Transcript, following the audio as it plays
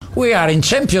We are in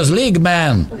Champions League,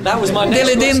 man. That was my next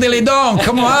Dilly din, dilly dong,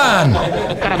 come on.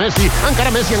 Encara Messi,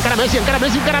 encara Messi, encara Messi, encara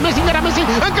Messi, encara Messi, encara Messi,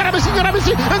 encara Messi, encara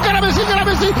Messi, encara Messi, encara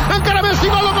Messi, encara Messi,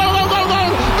 gol, gol, gol, gol,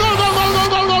 gol, gol, gol, gol,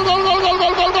 gol, gol, gol, gol, gol,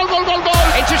 gol, gol, gol, gol, gol, gol.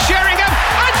 Into Sheringham,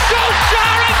 and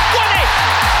Solskjaer has won it.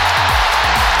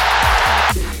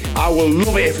 I will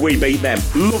love it if we beat them.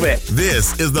 Love it.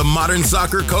 This is the Modern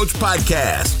Soccer Coach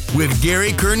Podcast with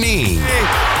Gary Curneen.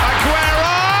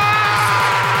 Aguero!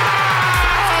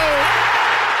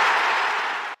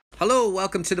 Hello,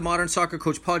 welcome to the Modern Soccer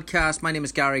Coach Podcast. My name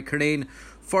is Gary Curneen.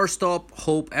 First up,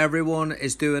 hope everyone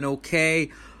is doing okay.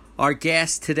 Our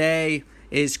guest today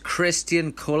is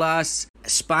Christian Colas,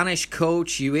 Spanish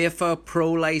coach, UEFA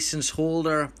Pro license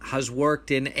holder, has worked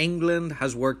in England,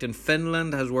 has worked in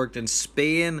Finland, has worked in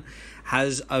Spain,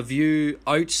 has a view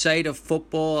outside of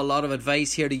football, a lot of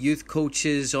advice here to youth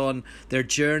coaches on their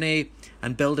journey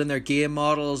and building their game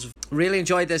models. Really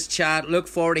enjoyed this chat. Look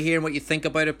forward to hearing what you think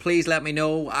about it. Please let me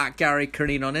know at Gary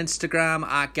Curneen on Instagram,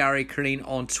 at Gary Curneen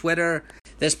on Twitter.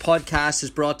 This podcast is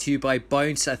brought to you by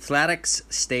Bounce Athletics.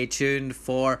 Stay tuned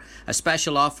for a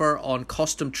special offer on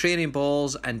custom training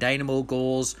balls and Dynamo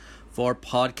goals for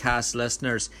podcast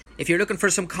listeners. If you're looking for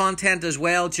some content as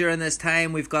well during this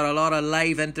time, we've got a lot of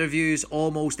live interviews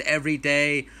almost every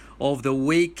day of the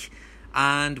week.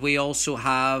 And we also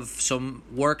have some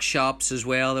workshops as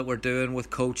well that we're doing with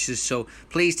coaches. So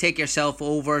please take yourself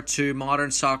over to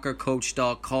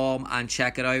modernsoccercoach.com and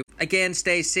check it out. Again,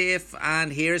 stay safe.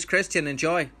 And here's Christian.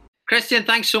 Enjoy. Christian,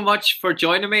 thanks so much for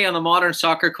joining me on the Modern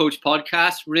Soccer Coach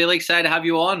Podcast. Really excited to have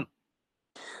you on.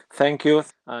 Thank you.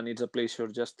 And it's a pleasure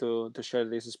just to share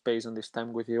this space and this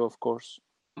time with you, of course.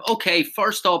 Okay,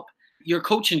 first up, your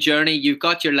coaching journey. You've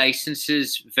got your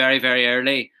licenses very, very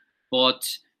early, but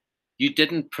you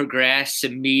didn't progress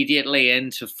immediately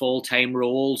into full-time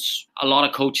roles. A lot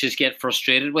of coaches get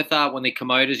frustrated with that when they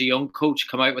come out as a young coach,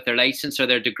 come out with their license or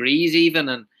their degrees even,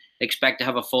 and expect to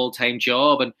have a full-time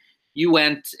job. And you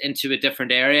went into a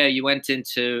different area. You went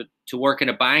into work in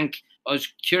a bank. I was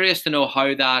curious to know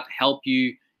how that helped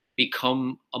you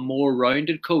become a more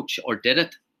rounded coach, or did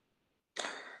it?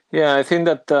 Yeah, I think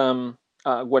that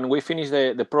when we finished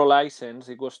the pro license,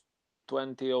 it was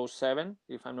 2007,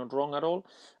 if I'm not wrong at all.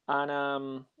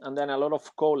 And then a lot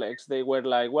of colleagues, they were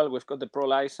like, well, we've got the pro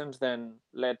license, then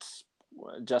let's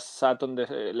just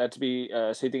let's be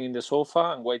sitting in the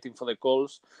sofa and waiting for the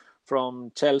calls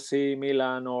from Chelsea,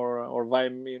 Milan, or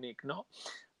Bayern Munich, no?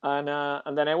 And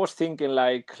then I was thinking,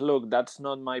 like, look, that's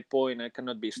not my point. I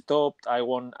cannot be stopped.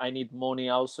 I need money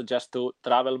also just to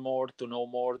travel more, to know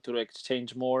more, to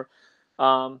exchange more.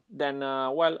 I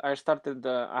started.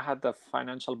 I had the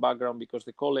financial background because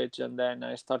the college, and then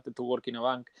I started to work in a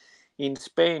bank. In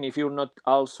Spain, if you're not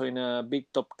also in a big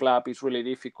top club, it's really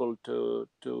difficult to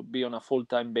be on a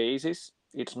full-time basis.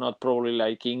 It's not probably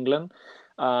like England.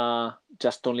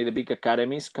 Just only the big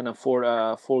academies can afford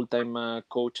full-time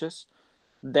coaches.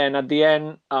 Then at the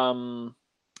end,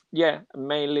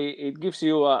 mainly it gives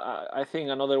you, I think,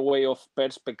 another way of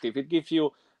perspective. It gives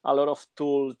you a lot of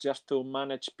tools just to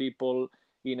manage people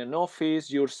in an office.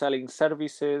 You're selling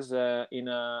services. In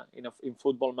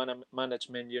football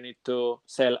management, you need to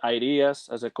sell ideas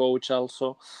as a coach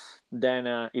also. Then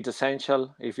it's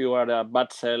essential. If you are a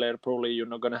bad seller, probably you're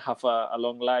not going to have a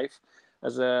long life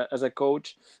as a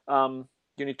coach.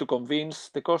 You need to convince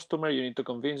the customer. You need to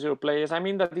convince your players. I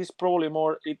mean, that is probably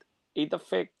more. It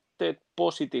affected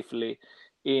positively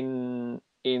in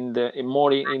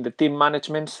the team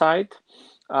management side.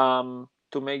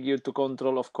 To make you to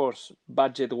control, of course,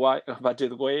 budget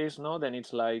ways, no? Then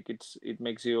it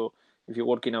makes you, if you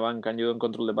work in a bank and you don't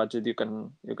control the budget, you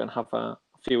can have a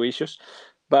few issues.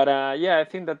 But I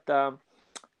think that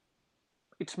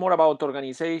it's more about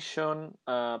organization,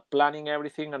 planning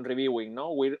everything and reviewing.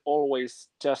 No, we're always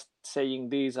just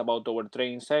saying this about our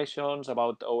training sessions,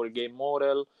 about our game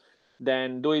model.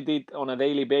 Then doing it on a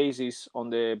daily basis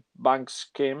on the bank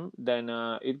scheme, then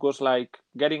it was like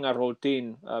getting a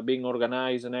routine, being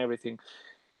organized and everything.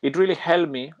 It really helped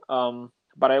me,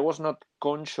 but I was not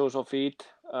conscious of it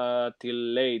till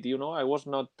late. I was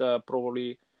not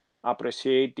probably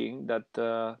appreciating that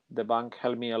the bank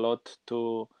helped me a lot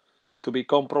to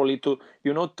become probably to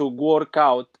work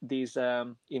out this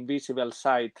invisible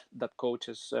side that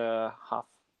coaches have.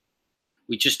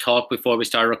 We just talked before we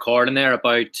started recording there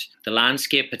about the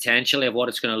landscape potentially of what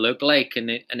it's going to look like. And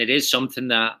it is something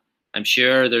that I'm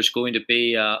sure there's going to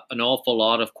be an awful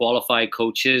lot of qualified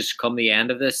coaches come the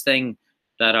end of this thing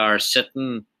that are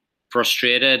sitting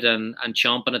frustrated and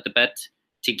chomping at the bit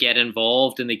to get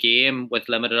involved in the game with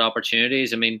limited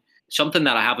opportunities. I mean, something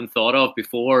that I haven't thought of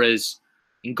before is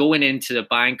in going into the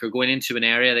bank or going into an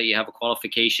area that you have a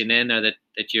qualification in, or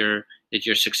that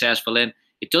you're successful in,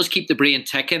 it does keep the brain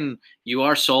ticking. You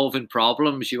are solving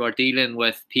problems. You are dealing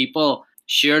with people.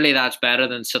 Surely that's better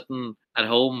than sitting at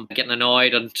home getting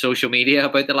annoyed on social media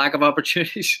about the lack of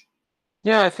opportunities.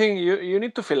 Yeah, I think you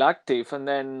need to feel active, and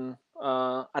then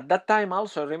at that time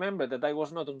also remember that I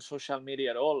was not on social media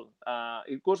at all.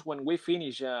 It was when we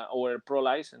finished our pro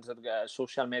license that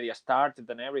social media started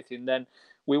and everything. Then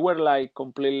we were like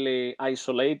completely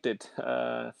isolated.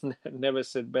 Never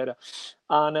said better.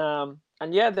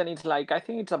 And yeah, then it's like I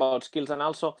think it's about skills, and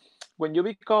also when you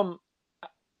become.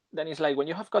 Then it's like when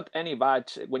you have got any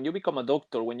badge, when you become a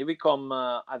doctor, when you become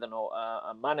I don't know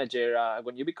a manager,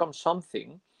 when you become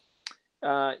something.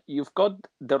 You've got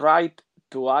the right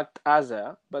to act as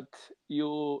a, but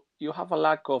you have a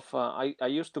lack of. I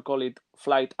used to call it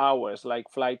flight hours,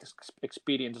 like flight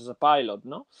experience as a pilot.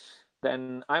 No,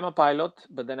 then I'm a pilot,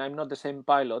 but then I'm not the same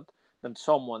pilot than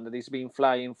someone that is been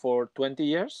flying for 20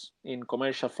 years in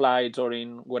commercial flights or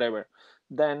in whatever.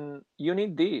 Then you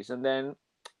need this, and then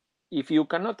if you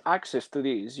cannot access to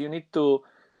this, you need to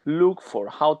look for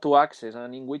how to access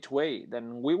and in which way.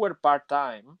 Then we were part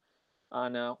time,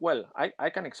 and well, I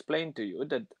can explain to you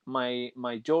that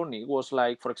my journey was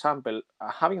like, for example,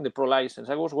 having the pro license.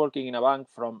 I was working in a bank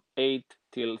from 8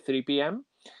 till 3 p.m.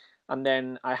 and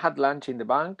then I had lunch in the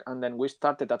bank, and then we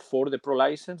started at 4 the pro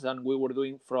license, and we were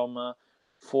doing from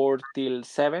 4 till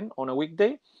 7 on a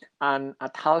weekday. And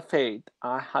at half 8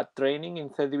 I had training in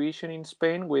third division in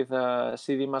Spain with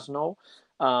CD Masnou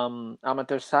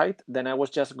amateur side. Then I was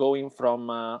just going from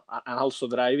and also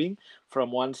driving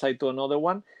from one side to another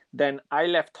one. Then I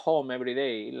left home every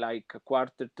day like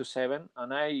 6:45,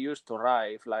 and I used to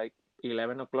arrive like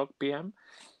 11 o'clock p.m.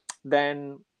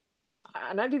 Then,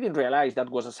 and I didn't realize that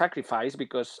was a sacrifice,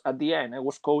 because at the end I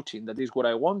was coaching. That is what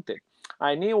I wanted.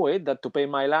 I knew it, that to pay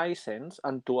my license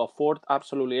and to afford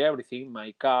absolutely everything,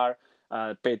 my car,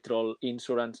 petrol,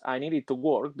 insurance, I needed to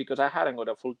work because I hadn't got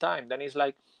a full time. Then it's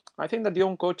like, I think that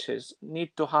young coaches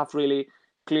need to have really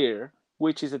clear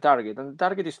which is the target, and the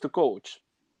target is to coach.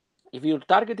 If your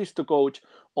target is to coach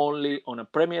only on a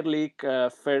Premier League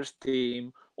first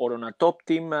team, or on a top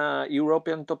team,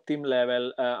 European top team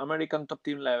level, American top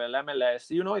team level, MLS,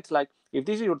 it's like, if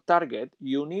this is your target,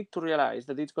 you need to realize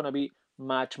that it's going to be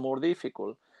much more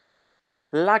difficult.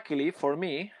 Luckily for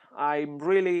me, I'm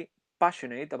really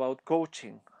passionate about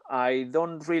coaching. I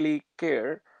don't really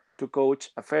care to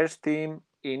coach a first team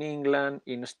in England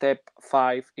in step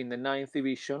 5 in the 9th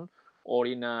division, or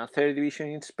in a third division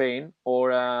in Spain,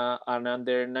 or an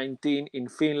under 19 in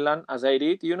Finland, as I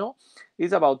did.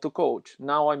 It's about to coach.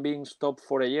 Now I'm being stopped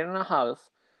for a year and a half,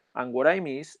 and what I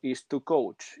miss is to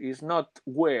coach. It's not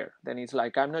where. Then it's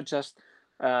like, I'm not just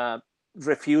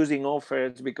refusing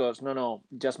offers because no,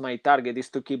 just my target is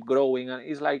to keep growing. And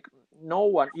it's like, no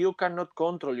one, you cannot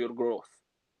control your growth.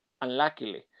 And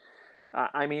luckily,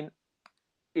 I mean,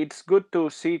 it's good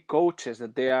to see coaches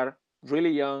that they are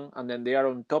really young and then they are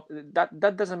on top.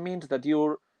 That doesn't mean that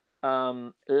you're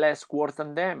less worth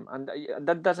than them, and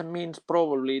that doesn't mean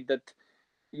probably that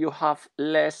you have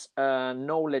less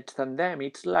knowledge than them.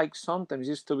 It's like sometimes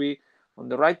it's to be on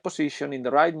the right position in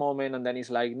the right moment, and then it's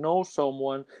like know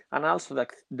someone, and also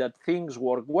that things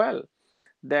work well.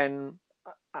 Then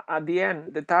at the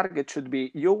end, the target should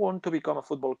be, you want to become a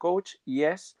football coach?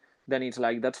 Yes. Then it's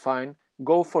like, that's fine,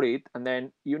 go for it. And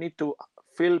then you need to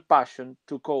feel passion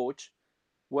to coach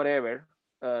whatever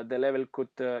the level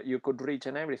you could reach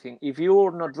and everything. If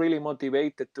you're not really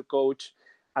motivated to coach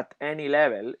at any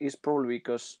level, it's probably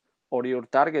because or your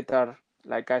target are,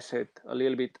 like I said, a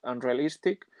little bit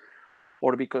unrealistic,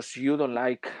 or because you don't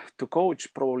like to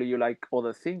coach. Probably you like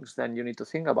other things than you need to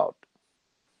think about.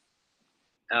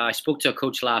 I spoke to a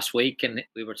coach last week, and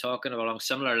we were talking along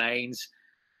similar lines.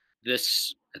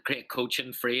 This great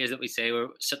coaching phrase that we say, we're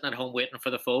sitting at home waiting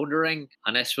for the phone to ring.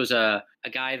 And this was a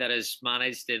guy that is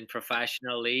managed in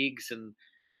professional leagues, and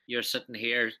you're sitting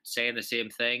here saying the same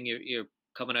thing. You're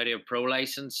coming out of your pro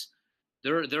license.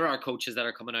 There are coaches that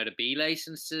are coming out of B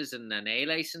licenses and then A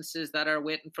licenses that are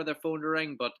waiting for their phone to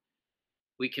ring, but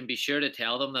we can be sure to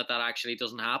tell them that actually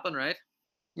doesn't happen, right?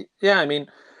 Yeah, I mean,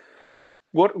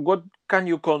 what can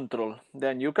you control?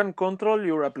 Then you can control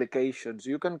your applications.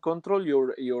 You can control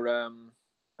your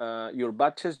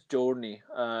batch's journey.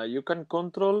 You can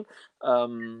control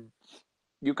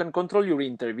your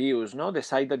interviews, no? The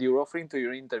site that you're offering to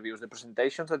your interviews, the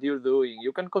presentations that you're doing.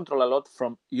 You can control a lot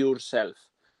from yourself.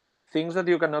 Things that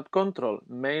you cannot control,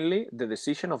 mainly the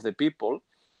decision of the people.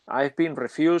 I've been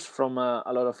refused from a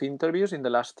lot of interviews in the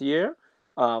last year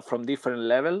from different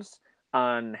levels.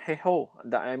 And hey ho,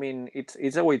 I mean,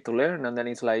 it's a way to learn. And then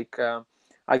it's like,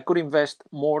 I could invest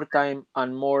more time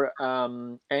and more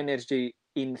energy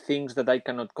in things that I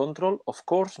cannot control. Of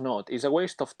course not. It's a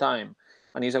waste of time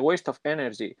and it's a waste of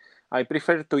energy. I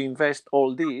prefer to invest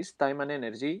all this time and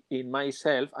energy in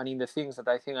myself and in the things that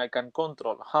I think I can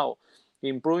control. How?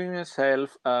 Improving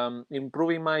myself,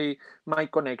 improving my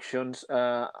connections,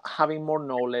 having more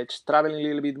knowledge, traveling a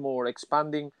little bit more,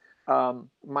 expanding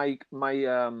my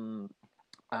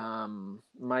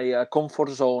comfort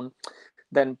zone.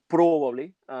 Then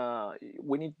probably sometimes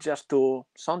we need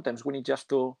just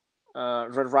to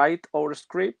rewrite our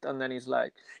script, and then it's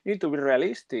like you need to be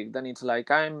realistic. Then it's like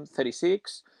I'm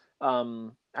 36. I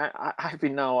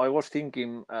was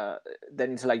thinking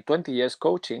then it's like 20 years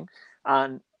coaching,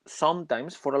 and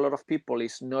sometimes for a lot of people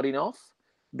it's not enough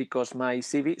because my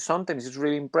CV sometimes is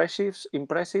really impressive,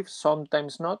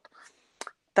 sometimes not.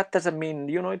 That doesn't mean,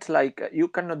 it's like you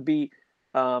cannot be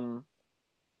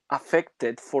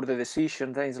affected for the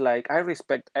decision. Then it's like I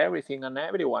respect everything and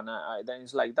everyone. Then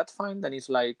it's like that's fine. Then it's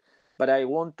like, but I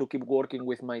want to keep working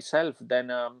with myself.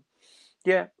 Then I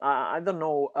don't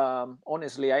know.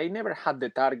 Honestly, I never had the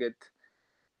target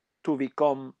to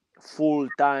become full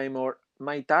time, or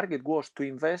my target was to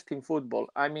invest in football.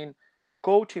 I mean,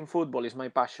 coaching football is my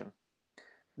passion.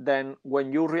 Then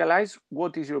when you realize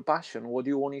what is your passion, what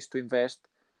you want is to invest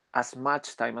as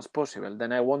much time as possible.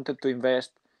 Then I wanted to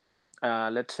invest,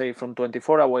 let's say, from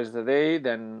 24 hours a day,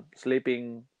 then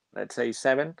sleeping, let's say,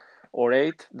 7 or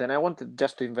 8. Then I wanted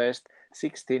just to invest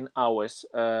 16 hours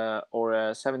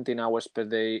or 17 hours per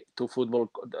day to football,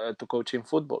 to coaching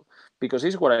football, because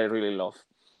it's what I really love.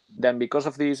 Then because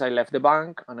of this, I left the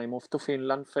bank and I moved to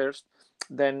Finland first.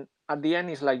 Then at the end,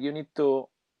 it's like until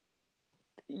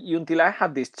I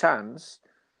had this chance,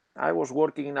 I was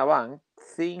working in a bank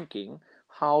thinking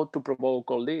how to provoke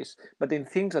all this, but in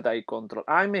things that I control.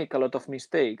 I make a lot of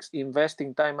mistakes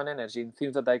investing time and energy in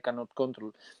things that I cannot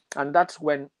control. And that's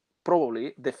when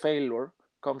probably the failure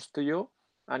comes to you,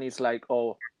 and it's like,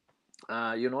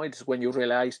 it's when you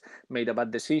realize made a bad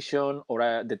decision,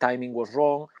 or the timing was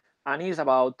wrong. And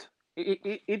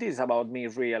it is about me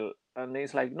real. And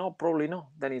it's like, no, probably no.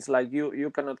 Then it's like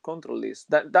you cannot control this.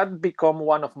 That become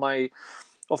one of my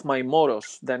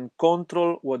mottos. Then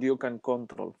control what you can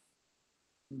control.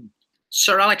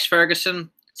 Sir Alex Ferguson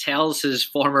tells his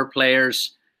former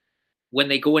players when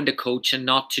they go into coaching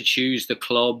not to choose the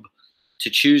club, to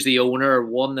choose the owner,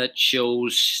 one that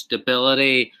shows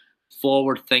stability,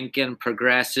 forward thinking,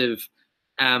 progressive.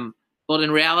 But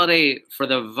in reality, for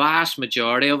the vast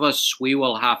majority of us, we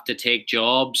will have to take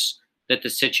jobs that the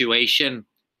situation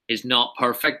is not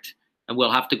perfect, and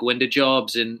we'll have to go into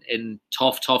jobs in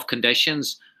tough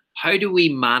conditions. How do we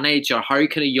manage, or how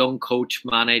can a young coach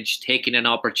manage taking an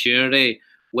opportunity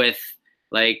with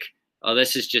like, oh,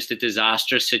 this is just a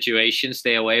disastrous situation,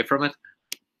 stay away from it?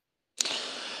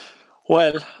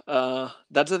 Well,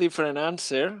 that's a different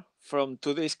answer from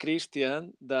today's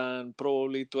Christian than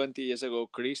probably 20 years ago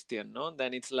Christian, no?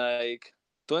 Then it's like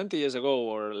 20 years ago,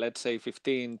 or let's say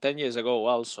 10 years ago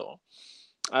also,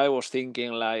 I was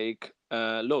thinking like,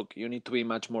 look, you need to be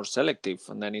much more selective.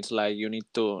 And then it's like, you need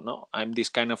to, no, I'm this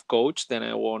kind of coach, then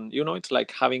I want, it's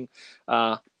like having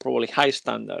probably high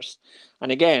standards.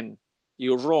 And again,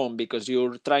 you're wrong because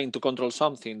you're trying to control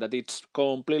something that it's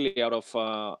completely out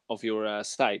of your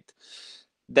sight.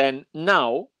 Then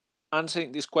now,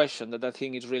 answering this question that I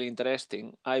think is really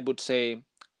interesting, I would say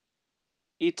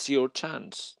it's your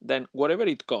chance. Then whatever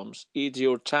it comes, it's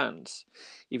your chance.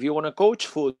 If you want to coach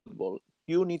football,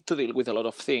 you need to deal with a lot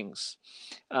of things.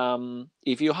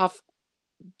 If you have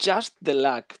just the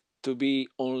luck to be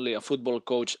only a football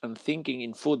coach and thinking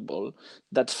in football,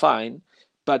 that's fine.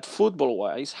 But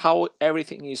football-wise, how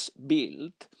everything is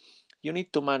built, you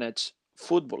need to manage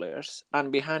footballers,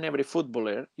 and behind every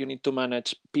footballer, you need to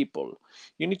manage people.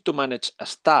 You need to manage a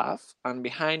staff, and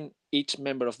behind each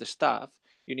member of the staff,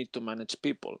 you need to manage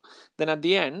people. Then at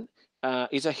the end,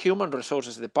 it's a human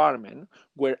resources department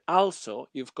where also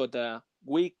you've got a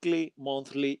weekly,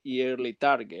 monthly, yearly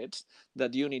targets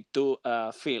that you need to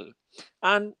fill.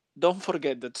 And don't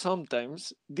forget that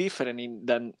sometimes, different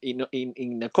than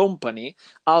in a company,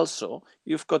 also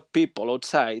you've got people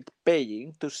outside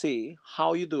paying to see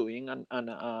how you're doing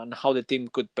and how the team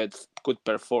could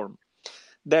perform.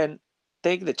 Then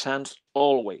take the chance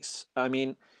always. I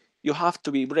mean, you have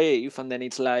to be brave. And then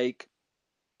it's like,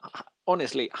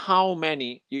 honestly, how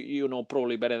many, you know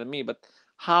probably better than me, but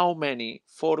how many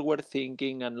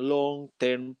forward-thinking and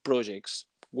long-term projects,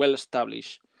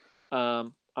 well-established,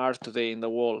 are today in the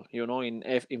world,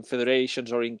 in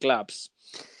federations or in clubs?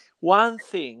 One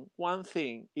thing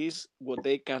is what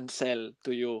they can sell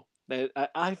to you.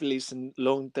 I've listened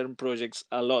long-term projects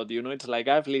a lot. It's like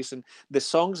I've listened. The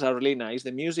songs are really nice.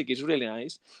 The music is really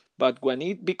nice. But when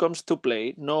it becomes to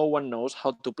play, no one knows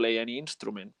how to play any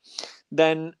instrument.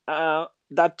 Then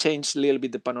that changed a little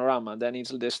bit the panorama. Then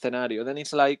it's the scenario. Then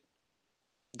it's like,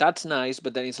 that's nice,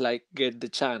 but then it's like, get the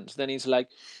chance. Then it's like,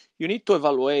 you need to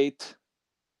evaluate.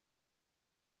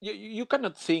 You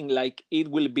cannot think like it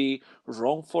will be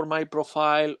wrong for my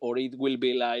profile, or it will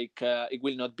be like it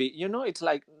will not be. It's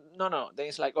like, no. Then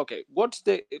it's like, okay, what's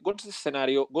the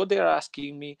scenario? What they're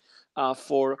asking me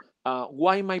for?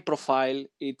 Why my profile?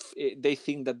 They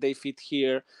think that they fit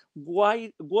here.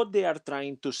 Why? What they are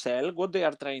trying to sell?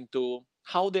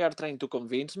 How they are trying to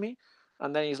convince me?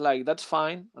 And then it's like, that's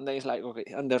fine. And then it's like, okay,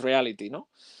 and the reality, no.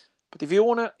 But if you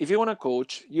wanna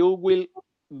coach, you will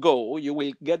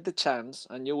get the chance,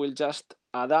 and you will just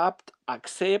adapt,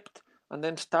 accept, and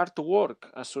then start to work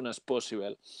as soon as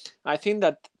possible. I think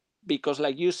that because,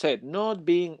 like you said, not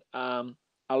being a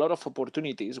lot of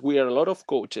opportunities, we are a lot of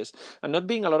coaches, and not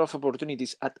being a lot of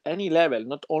opportunities at any level,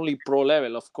 not only pro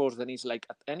level, of course, then it's like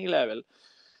at any level,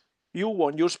 you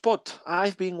want your spot.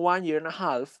 I've been 1.5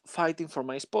 years fighting for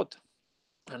my spot,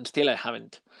 and still I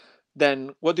haven't.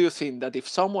 Then what do you think, that if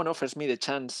someone offers me the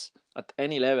chance at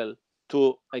any level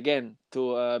to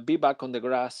be back on the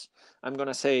grass, I'm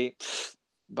gonna say,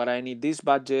 but I need this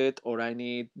budget, or I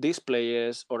need these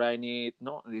players, or I need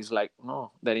no. It's like,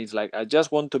 no. Then it's like, I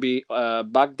just want to be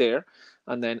back there,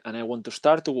 and I want to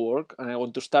start to work, and I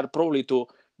want to start probably to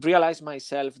realize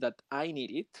myself that I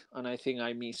need it, and I think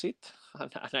I miss it,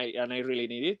 and I really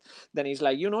need it. Then it's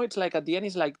like, it's like at the end,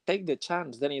 it's like, take the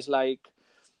chance. Then it's like,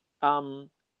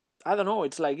 I don't know.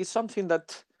 It's like, it's something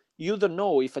that you don't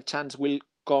know if a chance will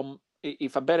come,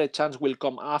 if a better chance will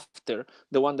come after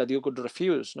the one that you could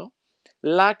refuse, no?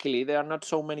 Luckily, there are not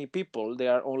so many people.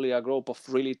 There are only a group of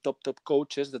really top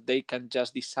coaches that they can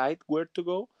just decide where to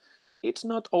go. It's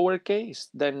not our case.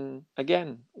 Then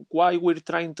again, why we're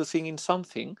trying to think in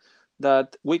something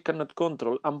that we cannot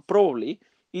control, and probably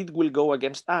it will go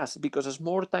against us, because as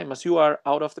more time as you are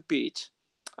out of the pitch,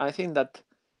 I think that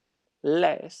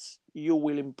less you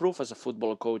will improve as a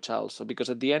football coach also, because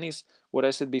at the end is what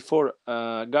I said before,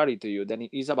 Gary, to you. Then it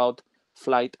is about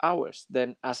flight hours.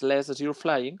 Then as less as you're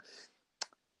flying,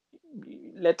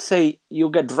 let's say you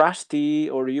get rusty,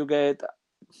 or you get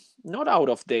not out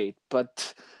of date,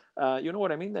 but you know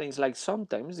what I mean. Then it's like,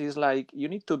 sometimes it's like you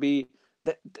need to be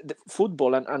the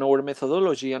football and our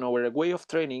methodology and our way of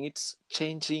training, it's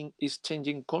changing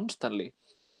constantly.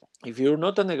 If you're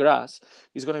not on the grass,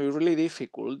 it's going to be really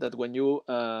difficult that when you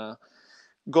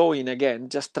go in again,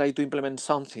 just try to implement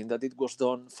something that it was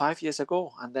done 5 years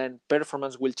ago, and then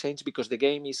performance will change, because the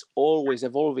game is always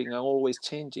evolving and always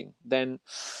changing. Then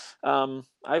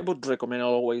I would recommend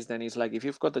always, then it's like, if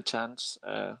you've got the chance,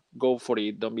 go for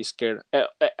it. Don't be scared.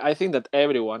 I think that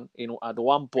everyone, at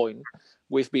one point,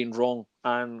 we've been wrong,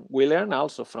 and we learn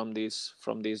also from this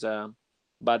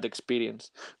bad experience.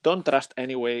 Don't trust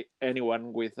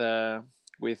anyone with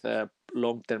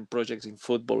long-term projects in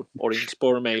football, or in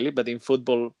sport mainly, but in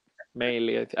football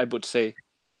mainly, I would say.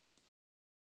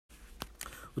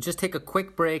 We'll just take a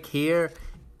quick break here.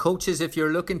 Coaches, if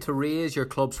you're looking to raise your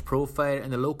club's profile in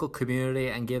the local community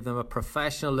and give them a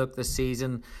professional look this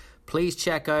season, please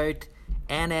check out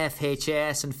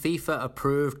NFHS and FIFA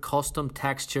approved custom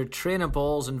textured training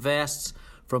balls and vests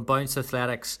from Bounce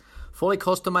Athletics. Fully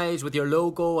customised with your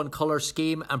logo and colour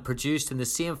scheme, and produced in the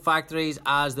same factories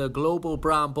as the global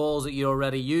brand balls that you're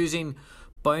already using.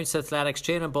 Bounce Athletics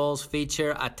training balls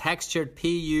feature a textured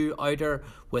PU outer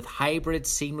with hybrid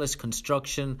seamless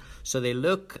construction, so they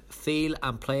look, feel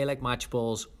and play like match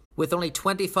balls. With only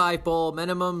 25 ball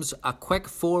minimums, a quick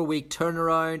 4-week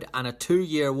turnaround and a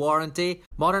 2-year warranty,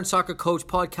 Modern Soccer Coach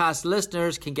podcast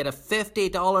listeners can get a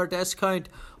 $50 discount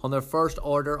on their first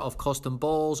order of custom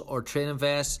balls or training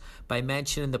vests by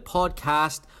mentioning the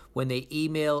podcast when they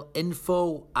email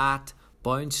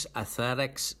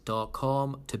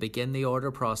info@bounceathletics.com to begin the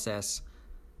order process.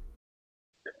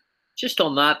 Just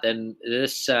on that, then,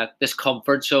 this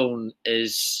comfort zone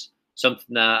is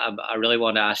something that I really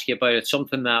want to ask you about. It's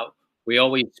something that we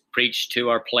always preach to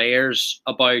our players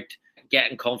about: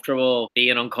 getting comfortable,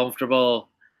 being uncomfortable.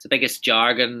 It's the biggest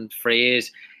jargon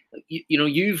phrase.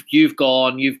 You've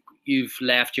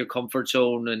left your comfort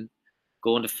zone and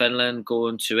going to Finland,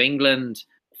 going to England.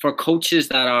 For coaches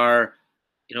that are,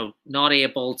 not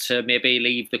able to maybe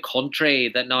leave the country,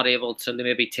 that not able to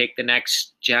maybe take the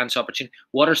next chance opportunity,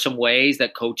 what are some ways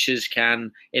that coaches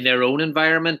can, in their own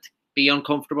environment, be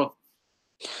uncomfortable?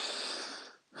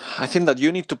 I think that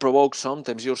you need to provoke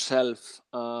sometimes yourself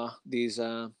this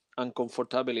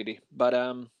uncomfortability. But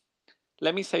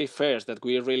let me say first that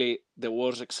we're really the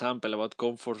worst example about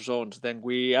comfort zones. Then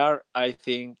we are, I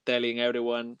think, telling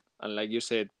everyone, and like you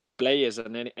said, players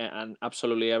and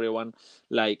absolutely everyone,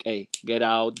 like, hey, get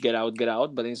out, get out, get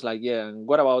out. But it's like, yeah, and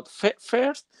what about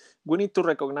first? We need to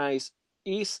recognize,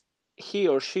 is he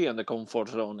or she in the comfort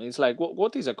zone? It's like,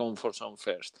 what is a comfort zone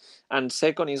first? And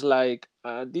second is like,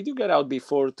 did you get out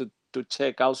before to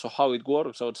check also how it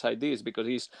works outside this, because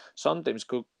it's sometimes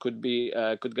could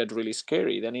get really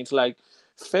scary. Then it's like,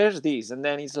 first this, and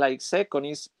then it's like, second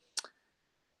is,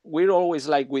 we're always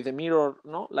like with the mirror,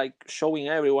 no, like showing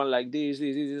everyone like this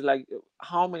is like,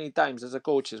 how many times as a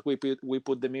coaches we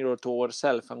put the mirror to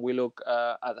ourselves and we look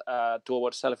to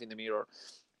ourselves in the mirror.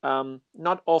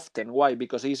 Not often. Why?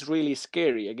 Because it's really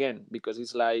scary, again, because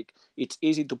it's like, it's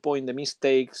easy to point the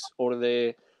mistakes or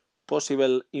the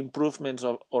possible improvements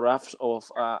of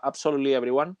absolutely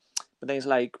everyone. But then it's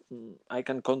like, I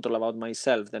can control about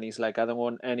myself. Then it's like, I don't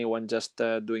want anyone just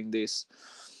doing this.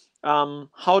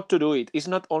 How to do it? It's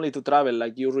not only to travel,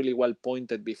 like you really well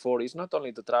pointed before. It's not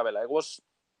only to travel. I was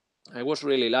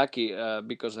really lucky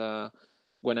because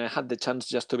when I had the chance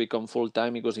just to become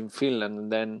full-time, it was in Finland.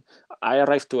 And then I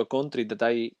arrived to a country that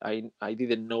I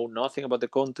didn't know nothing about the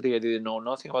country. I didn't know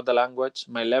nothing about the language.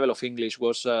 My level of English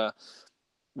was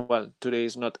well, today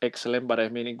is not excellent, but I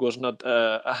mean, it was not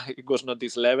it was not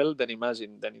this level. Then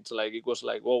imagine, then it's like, it was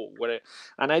like, whoa,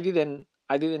 and I didn't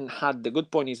had, the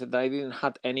good point is that I didn't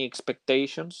had any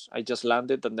expectations. I just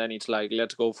landed, and then it's like,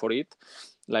 let's go for it,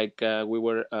 like we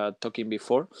were talking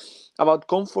before about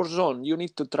comfort zone. You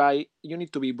need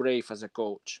to be brave as a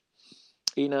coach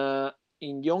in a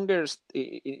young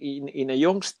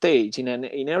stage,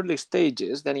 in early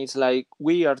stages. Then it's like,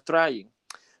 we are trying.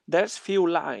 There's few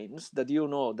lines that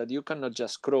that you cannot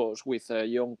just cross with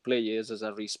young players as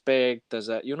a respect, as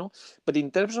a, but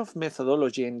in terms of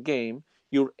methodology and game,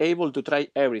 you're able to try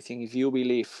everything if you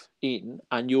believe in,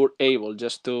 and you're able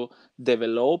just to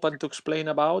develop and to explain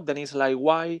about. Then it's like,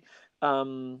 why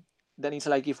then it's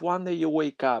like, if one day you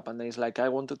wake up and then it's like, I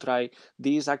want to try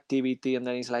this activity, and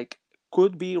then it's like,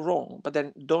 could be wrong, but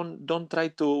then don't try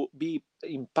to be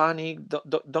in panic.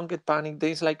 Don't get panicked.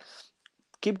 Then it's like,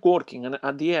 keep working, and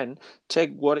at the end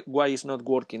check why it's not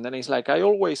working. Then it's like, I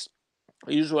always,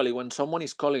 usually when someone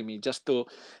is calling me just to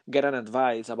get an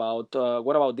advice about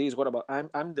what about this, what about,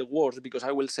 I'm the worst, because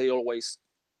I will say always,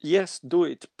 yes, do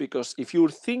it, because if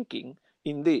you're thinking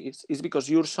in this, it's because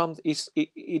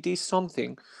it is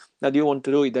something that you want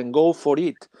to do it, then go for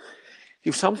it.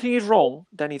 If something is wrong,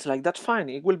 then it's like, that's fine.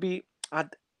 It will be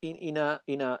in a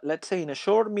let's say in a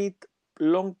short, mid,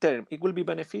 long term, it will be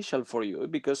beneficial for you,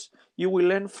 because you will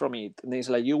learn from it. And it's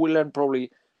like, you will learn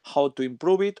probably how to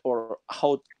improve it or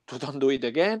how to don't do it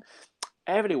again.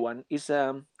 Everyone is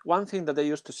one thing that I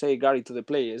used to say, Gary, to the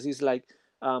players is like,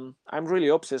 I'm really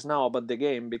obsessed now about the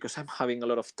game, because I'm having a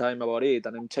lot of time about it,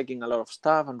 and I'm checking a lot of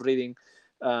stuff and reading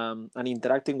and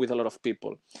interacting with a lot of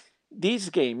people. This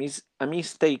game is a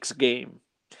mistakes game.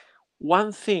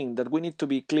 One thing that we need to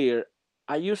be clear,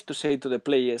 I used to say to the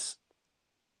players,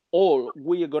 all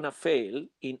we are gonna fail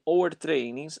in our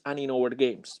trainings and in our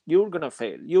games. You're gonna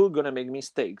fail. You're gonna make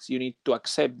mistakes. You need to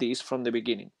accept this from the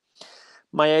beginning.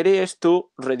 My idea is to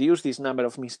reduce this number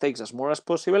of mistakes as more as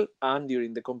possible, and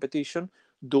during the competition,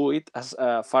 do it as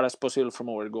far as possible from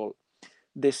our goal.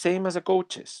 The same as the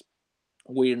coaches.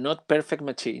 We're not perfect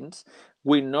machines.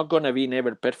 We're not going to be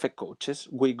never perfect coaches.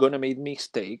 We're going to make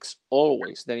mistakes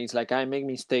always. Then it's like, I make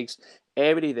mistakes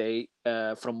every day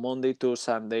from Monday to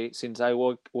Sunday, since I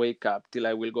wake up till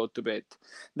I will go to bed.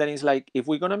 Then it's like, if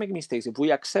we're going to make mistakes, if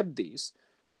we accept this,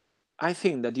 I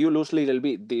think that you lose a little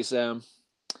bit this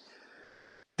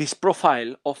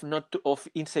profile of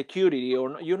insecurity,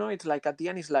 or it's like, at the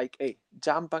end it's like, hey,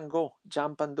 jump and go,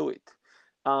 jump and do it.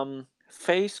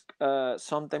 Face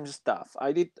sometimes stuff.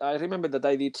 I remember that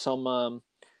I did some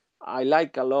I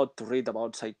like a lot to read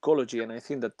about psychology, and I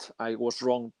think that I was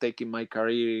wrong taking my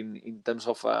career in terms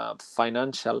of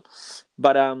financial,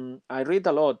 but I read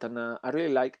a lot, and I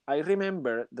really like. I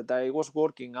remember that I was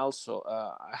working also.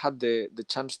 I had the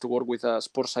chance to work with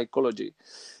sports psychology,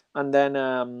 and then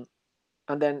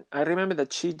I remember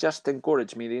that she just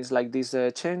encouraged me. It's like, this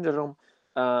change room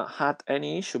had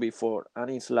any issue before,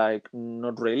 and it's like,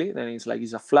 not really. Then it's like,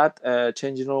 it's a flat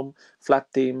changing room,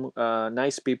 flat team,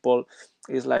 nice people.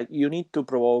 It's like, you need to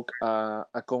provoke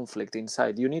a conflict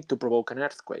inside. You need to provoke an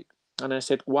earthquake. And I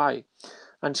said, why?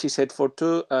 And she said, for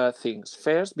two things.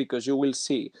 First, because you will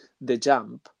see the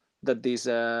jump that this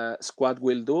squad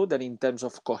will do. Then in terms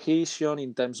of cohesion,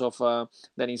 in terms of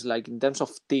then it's like, in terms of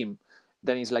team,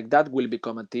 then it's like that will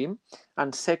become a team.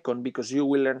 And second, because you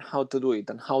will learn how to do it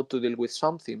and how to deal with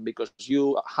something because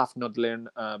you have not learned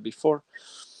before.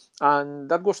 And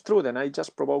that was true. Then I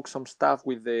just provoked some stuff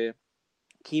with the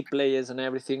key players and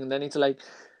everything. And then it's like,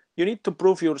 you need to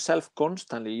prove yourself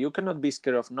constantly. You cannot be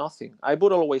scared of nothing. I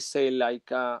would always say,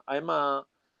 like, I'm a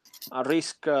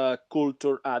risk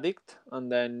culture addict,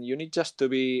 and then you need just to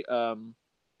be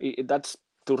that's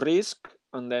to risk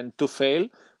and then to fail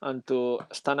and to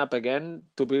stand up again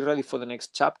to be ready for the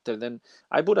next chapter. Then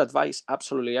I would advise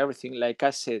absolutely everything. Like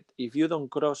I said, if you don't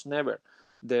cross never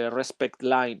the respect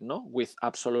line, no, with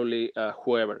absolutely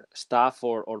whoever, staff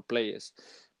or players,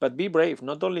 but be brave,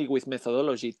 not only with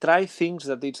methodology. Try things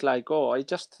that it's like, oh, I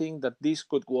just think that this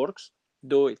could works.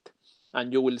 Do it.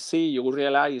 And you will see, you will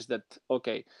realize that,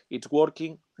 okay, it's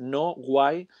working. No,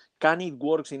 why? Can it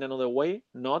work in another way?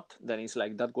 Not. Then it's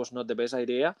like, that was not the best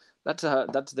idea. That's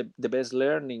the best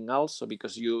learning also,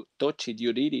 because you touch it,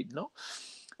 you did it, no?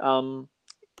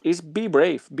 Is be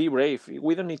brave, be brave.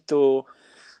 We don't need to,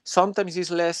 sometimes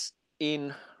it's less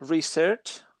in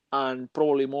research and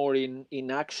probably more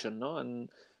in action, no?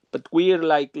 But we're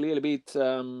like a little bit,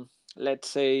 let's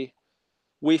say,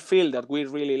 we feel that we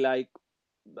really like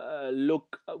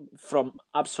look from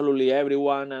absolutely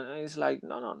everyone, and it's like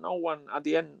no one at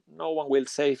the end, no one will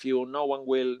save you, no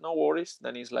worries.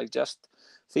 Then it's like just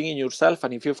thinking yourself,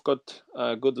 and if you've got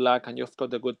good luck and you've got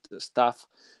the good staff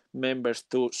members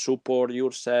to support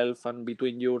yourself and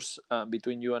between you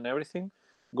and everything,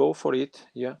 go for it.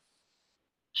 Yeah.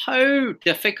 How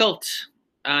difficult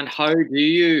and how do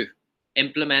you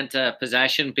implement a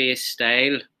possession-based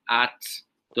style at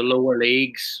the lower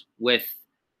leagues with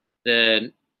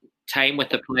the time with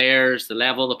the players, the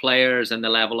level of the players, and the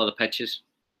level of the pitches?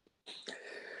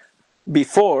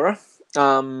 Before,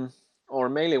 or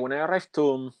mainly when I arrived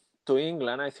to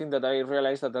England, I think that I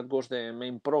realized that was the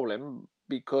main problem,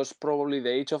 because probably the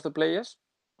age of the players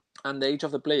and the age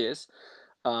of the players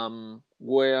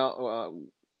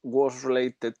was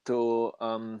related to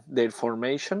their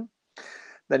formation.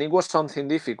 Then it was something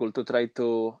difficult to try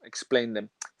to explain them.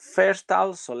 First,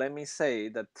 also, let me say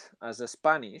that as a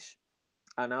Spanish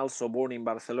and also born in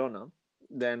Barcelona,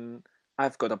 then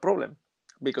I've got a problem,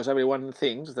 because everyone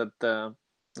thinks that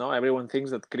everyone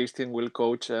thinks that Christian will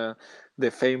coach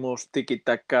the famous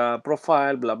tiki-taka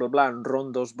profile, blah blah blah, and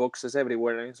run those boxes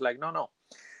everywhere. And it's like no.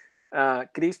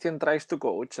 Christian tries to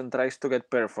coach and tries to get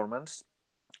performance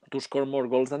to score more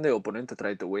goals than the opponent to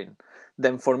try to win.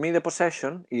 Then for me, the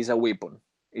possession is a weapon,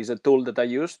 is a tool that I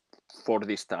use for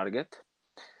this target.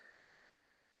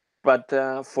 But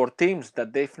for teams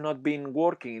that they've not been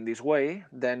working in this way,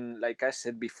 then, like I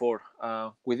said before,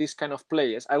 with this kind of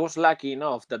players, I was lucky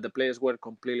enough that the players were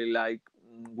completely like,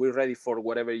 we're ready for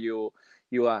whatever you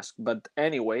ask. But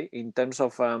anyway, in terms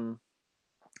of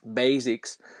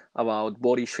basics about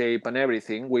body shape and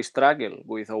everything, we struggle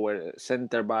with our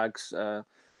center backs.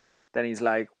 Then it's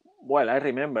like, well, I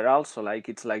remember also, like,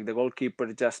 it's like the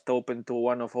goalkeeper just opened to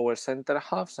one of our center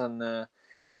halves, and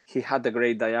he had a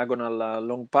great diagonal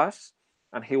long pass,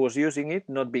 and he was using it,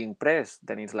 not being pressed.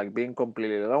 Then it's like being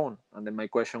completely alone. And then my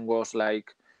question was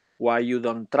like, why you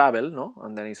don't travel, no?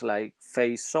 And then it's like,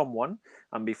 face someone,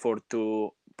 and before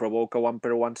to provoke a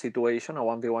 1-1 situation, a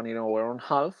 1v1 in our own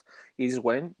half, is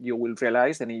when you will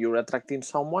realize that you're attracting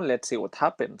someone, let's see what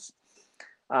happens.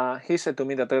 He said to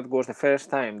me that it was the first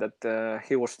time that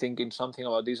he was thinking something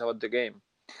about the game.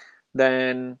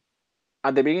 Then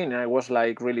at the beginning, I was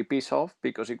like really pissed off,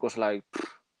 because it was like,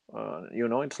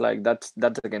 it's like that's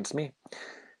against me.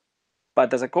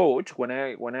 But as a coach, when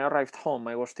I arrived home,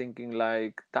 I was thinking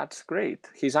like, that's great.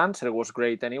 His answer was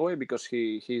great anyway, because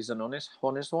he's an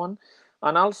honest one,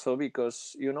 and also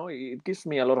because it gives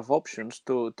me a lot of options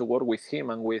to work with him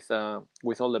and with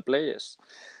all the players.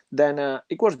 Then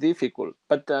it was difficult,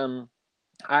 but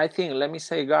I think, let me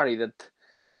say, Gary, that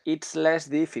it's less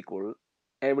difficult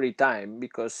every time,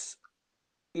 because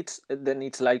it's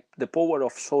like the power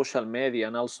of social media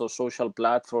and also social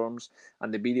platforms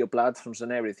and the video platforms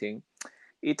and everything.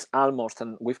 It's almost,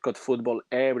 and we've got football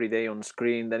every day on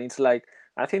screen. Then it's like,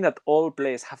 I think that all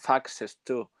players have access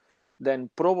to. Then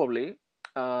probably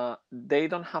they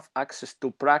don't have access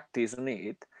to practice on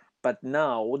it, but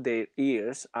now their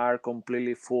ears are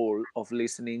completely full of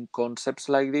listening concepts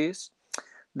like this.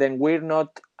 Then we're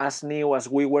not as new as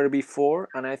we were before,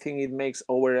 and I think it makes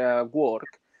our work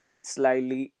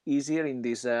slightly easier in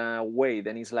this way.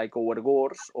 Then it's like our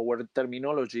words, our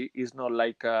terminology is not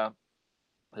like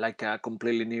a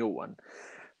completely new one.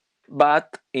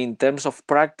 But in terms of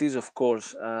practice, of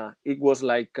course, it was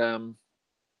like,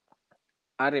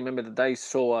 I remember that I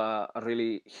saw a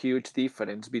really huge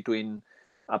difference between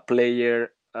a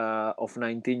player of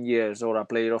 19 years or a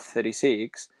player of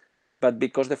 36, but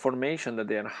because the formation that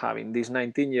they are having, this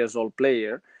 19 years old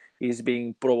player is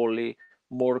being probably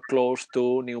more close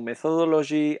to new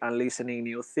methodology and listening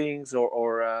new things,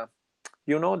 or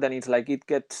then it's like it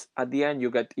gets, at the end, you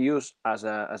get used as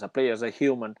a player, as a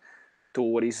human, to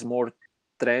what is more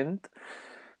trend,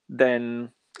 then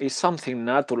it's something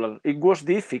natural. It was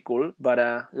difficult,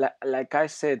 but like I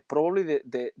said, probably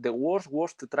the worst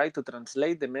was to try to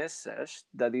translate the message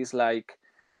that is like,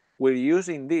 we're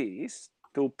using this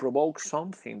to provoke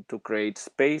something, to create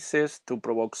spaces, to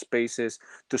provoke spaces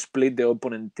to split the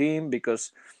opponent team,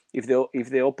 because if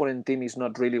the opponent team is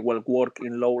not really well worked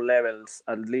in low levels,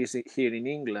 at least here in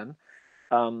England,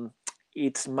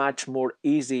 it's much more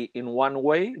easy in one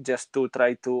way, just to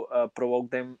try to provoke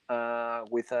them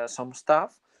with some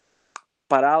stuff,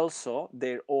 but also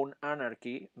their own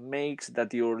anarchy makes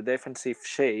that your defensive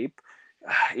shape,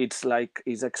 it's like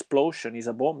is explosion, is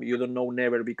a bomb. You don't know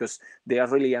never, because they are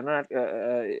really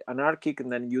anarchic,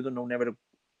 and then you don't know never,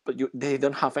 but they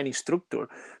don't have any structure.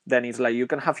 Then it's like you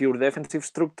can have your defensive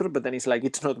structure, but then it's like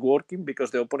it's not working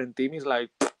because the opponent team is like,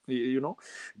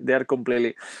 they are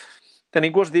completely. Then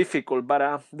it was difficult,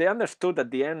 but they understood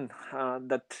at the end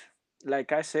that,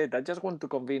 like I said, I just want to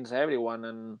convince everyone,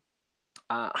 and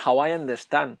how I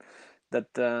understand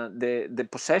that the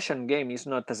possession game is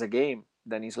not as a game.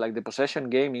 Then it's like the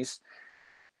possession game is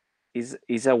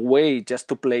a way just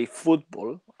to play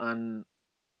football, and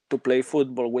to play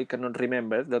football we cannot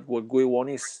remember that what we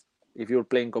want is, if you're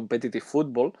playing competitive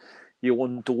football, you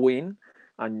want to win,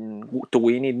 and to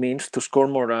win it means to score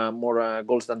more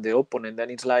goals than the opponent.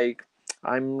 Then it's like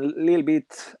I'm a little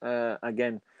bit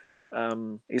again,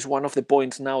 it's one of the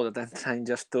points now that I'm trying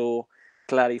just to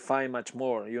clarify much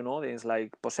more. It's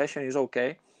like possession is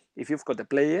okay if you've got the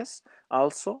players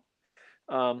also.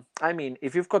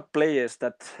 If you've got players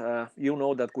that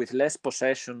that with less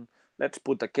possession, let's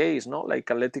put a case, like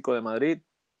Atletico de Madrid,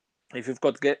 if you've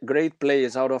got great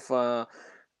players out of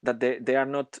that they are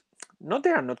not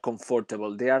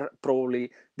comfortable, they are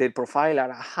probably, their profile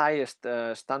are highest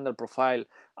standard profile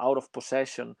out of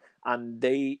possession, and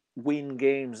they win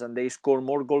games and they score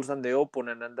more goals than the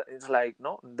opponent, and it's like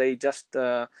they just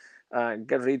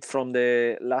get rid from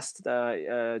the last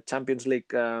Champions League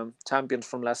champions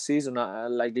from last season,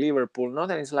 like Liverpool.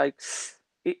 Then it's like,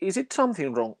 is it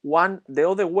something wrong? The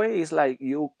other way is like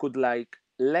you could like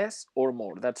less or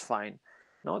more. That's fine.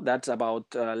 That's about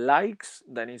likes.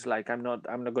 Then it's like I'm not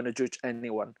going to judge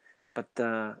anyone, but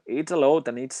it's a lot,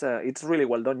 and it's really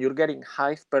well done. You're getting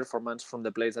high performance from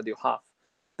the players that you have.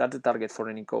 That's the target for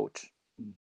any coach.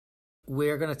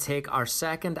 We're going to take our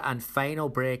second and final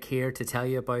break here to tell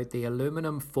you about the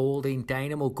aluminum folding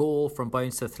Dynamo goal from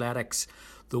Bounce Athletics.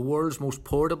 The world's most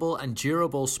portable and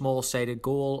durable small-sided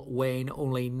goal, weighing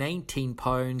only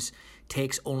 £19,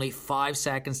 takes only 5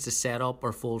 seconds to set up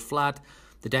or fold flat.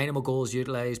 The Dynamo goal is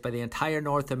utilised by the entire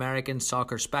North American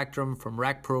soccer spectrum, from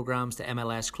rec programs to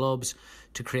MLS clubs,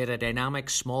 to create a dynamic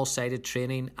small-sided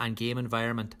training and game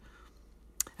environment.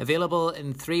 Available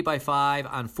in 3x5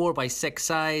 and 4x6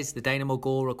 size, the Dynamo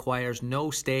goal requires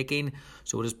no staking,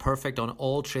 so it is perfect on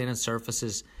all training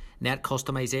surfaces. Net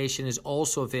customization is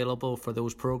also available for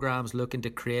those programs looking to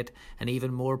create an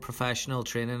even more professional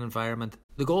training environment.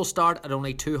 The goals start at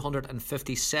only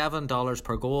 $257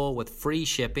 per goal with free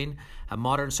shipping, and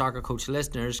Modern Soccer Coach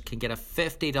listeners can get a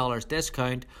 $50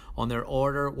 discount on their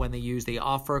order when they use the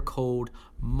offer code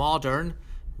MODERN,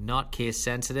 not case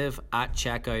sensitive, at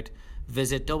checkout.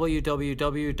 Visit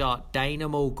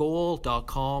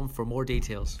www.dynamogoal.com for more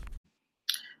details.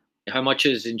 How much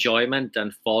is enjoyment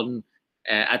and fun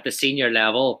at the senior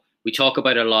level? We talk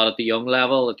about it a lot at the young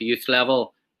level, at the youth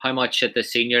level. How much at the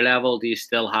senior level do you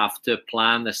still have to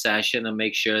plan the session and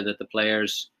make sure that the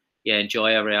players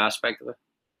enjoy every aspect of it?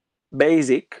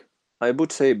 Basic, I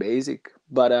would say basic,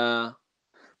 but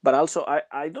also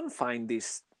I don't find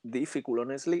this difficult,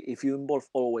 honestly, if you involve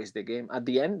always the game. At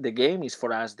the end, the game is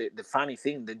for us the funny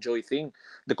thing, the joy thing,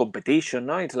 the competition.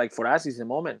 It's like for us is the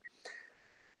moment.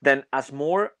 Then as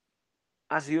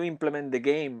you implement the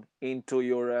game into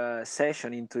your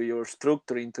session, into your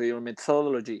structure, into your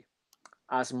methodology,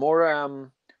 as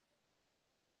more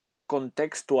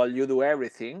contextual you do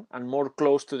everything, and more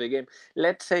close to the game.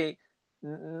 Let's say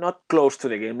not close to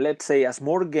the game, let's say as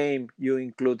more game you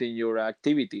include in your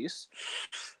activities,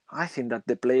 I think that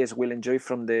the players will enjoy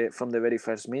from the very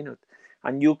first minute,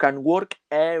 and you can work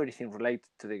everything related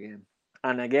to the game.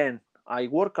 And again, I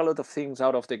work a lot of things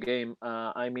out of the game.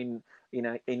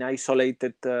 In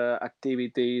isolated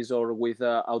activities, or with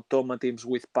automatisms,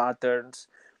 with patterns.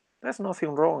 There's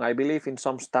nothing wrong. I believe in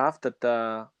some stuff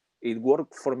that it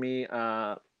worked for me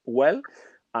well,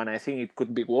 and I think it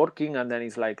could be working. And then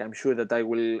it's like, I'm sure that I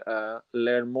will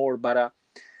learn more. But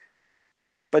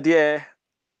yeah,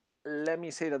 let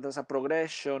me say that as a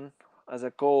progression, as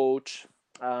a coach,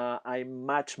 I'm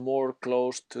much more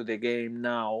close to the game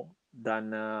now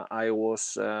than I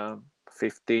was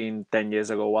 10 years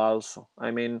ago also.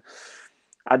 I mean,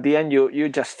 at the end, you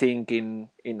just think in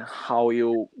how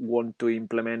you want to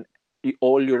implement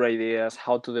all your ideas,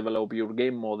 how to develop your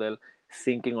game model,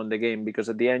 thinking on the game, because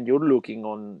at the end you're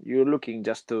looking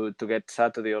just to get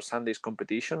Saturday or Sunday's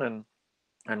competition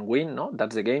and win. No,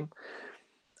 that's the game.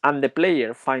 And the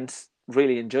player finds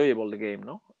really enjoyable the game,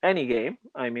 no, any game,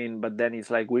 I mean. But then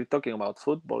it's like, we're talking about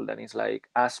football, then it's like,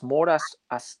 as more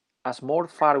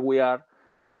far we are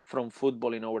from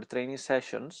football in our training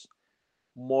sessions,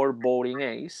 more boring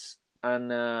is, and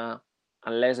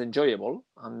less enjoyable.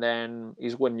 And then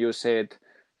is when you said,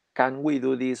 can we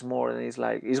do this more? And it's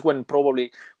like, is when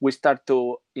probably we start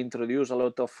to introduce a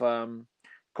lot of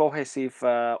cohesive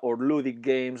or ludic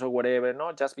games or whatever,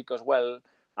 not just because, well,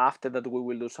 after that we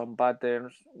will do some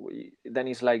patterns. Then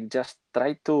it's like, just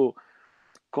try to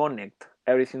connect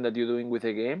everything that you're doing with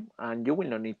the game, and you will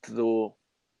not need to do.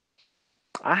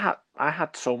 I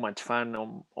had so much fun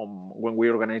on when we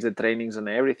organize the trainings and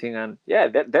everything. And yeah,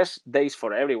 there's days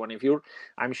for everyone.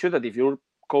 I'm sure that if you're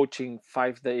coaching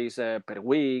 5 days per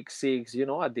week, 6,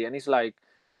 at the end it's like.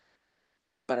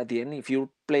 But at the end, if you're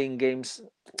playing games,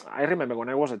 I remember when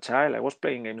I was a child, I was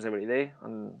playing games every day,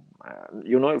 and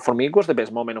for me it was the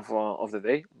best moment of the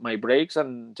day. My breaks,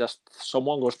 and just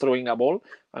someone was throwing a ball,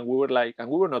 and we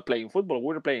were not playing football,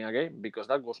 we were playing a game, because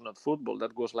that was not football,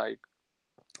 that was like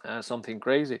something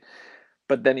crazy.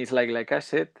 But then it's like I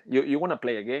said, you want to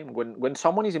play a game. When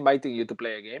someone is inviting you to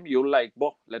play a game, you're like,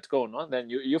 "Well, let's go," no? Then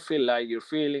you feel like your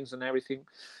feelings and everything.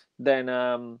 Then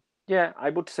yeah,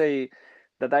 I would say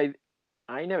that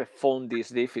I never found this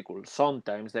difficult.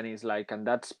 Sometimes then it's like, and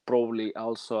that's probably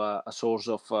also a source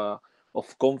of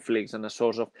conflicts and a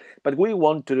source of. But we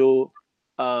want to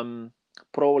do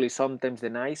probably sometimes the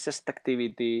nicest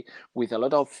activity with a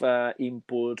lot of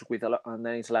inputs, with a lot, and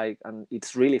then it's like, and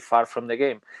it's really far from the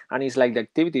game. And it's like, the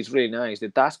activity is really nice, the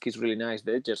task is really nice,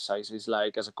 the exercise is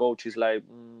like, as a coach, is like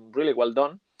really well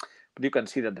done. But you can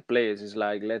see that the players is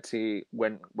like, let's see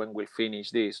when we'll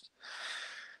finish this.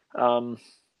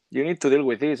 You need to deal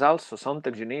with this also.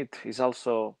 Sometimes you need is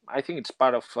also, I think it's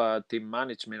part of team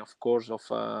management, of course,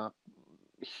 of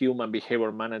human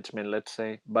behavior management, let's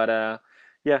say. But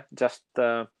yeah, just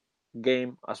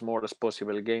game as more as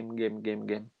possible.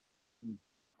 Game.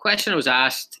 Question was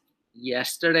asked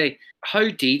yesterday: how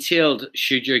detailed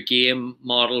should your game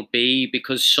model be?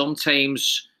 Because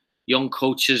sometimes young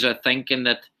coaches are thinking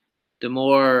that the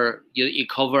more you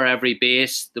cover every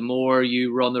base, the more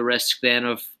you run the risk then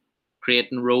of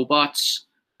creating robots.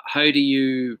 How do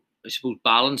you, I suppose,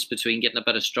 balance between getting a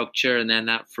bit of structure and then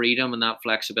that freedom and that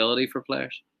flexibility for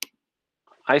players?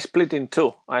 I split in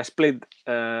two. I split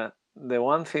the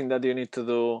one thing that you need to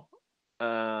do,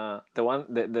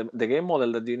 the game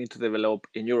model that you need to develop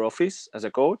in your office as a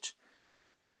coach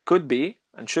could be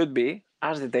and should be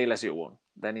as detailed as you want.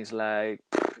 Then it's like,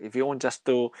 if you want just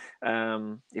to,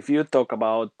 if you talk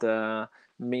about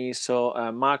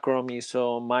macro,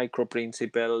 meso, micro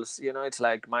principles, it's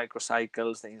like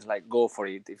microcycles, then it's like, go for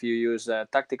it. If you use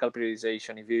tactical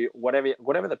periodization, if you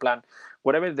whatever the plan,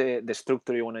 whatever the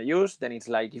structure you want to use, then it's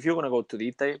like, if you're going to go to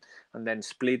detail and then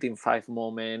split in 5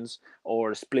 moments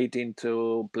or split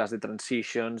into plus the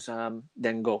transitions,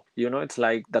 then go. It's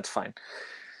like, that's fine.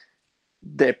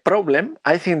 The problem,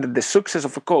 I think, that the success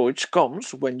of a coach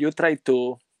comes when you try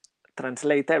to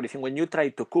translate everything, when you try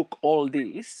to cook all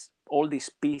these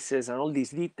pieces and all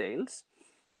these details.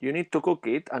 You need to cook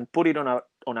it and put it on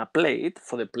a plate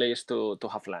for the players to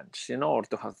have lunch, or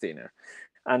to have dinner.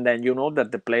 And then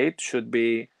that the plate should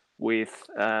be with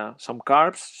some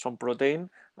carbs, some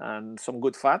protein, and some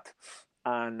good fat,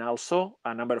 and also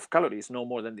a number of calories, no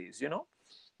more than this,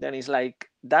 Then it's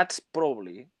like, that's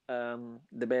probably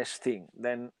the best thing.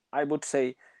 Then I would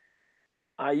say,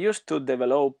 I used to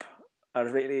develop a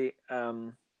really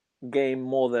game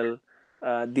model,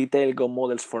 detailed game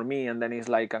models for me, and then it's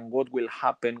like, and what will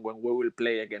happen when we will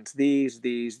play against this,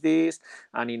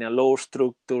 and in a low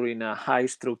structure, in a high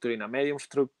structure, in a medium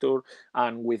structure,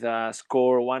 and with a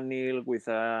score 1-0, with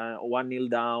a 1-0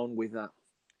 down, with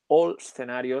all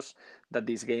scenarios that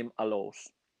this game allows.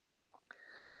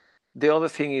 The other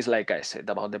thing is, like I said,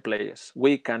 about the players.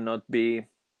 We cannot be.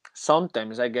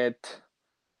 Sometimes I get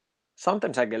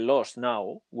lost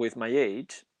now with my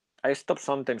age. I stop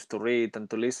sometimes to read and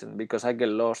to listen because I get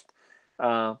lost.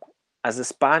 as a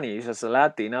Spanish, as a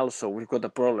Latin, also we've got a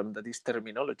problem that is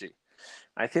terminology.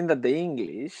 I think that the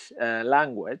English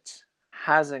language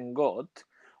hasn't got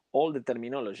all the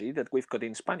terminology that we've got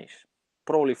in Spanish.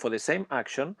 Probably for the same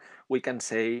action, we can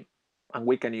say and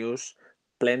we can use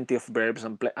plenty of verbs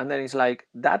and then it's like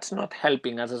that's not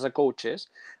helping us as a coaches,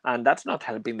 and that's not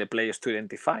helping the players to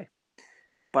identify.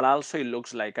 But also it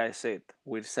looks like I said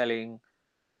we're selling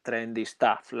trendy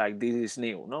stuff like this is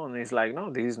new, no? And it's like,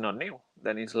 no, this is not new.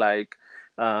 Then it's like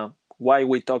why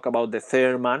we talk about the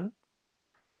third man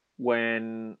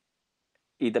when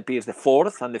it appears the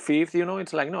fourth and the fifth,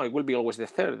 it's like, no, it will be always the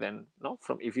third. Then no,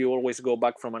 from if you always go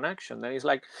back from an action, then it's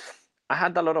like I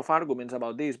had a lot of arguments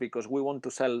about this because we want to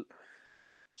sell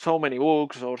so many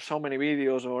books or so many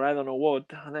videos or I don't know what,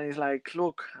 and then it's like,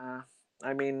 look,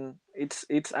 I mean, it's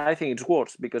I think it's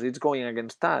worse because it's going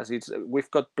against us. We've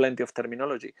got plenty of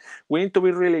terminology. We need to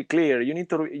be really clear. You need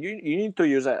to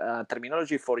use a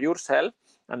terminology for yourself,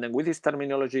 and then with this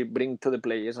terminology bring to the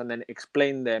players and then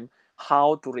explain them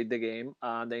how to read the game.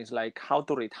 Then it's like how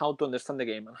to read, how to understand the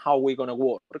game, and how we're gonna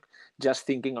work. Just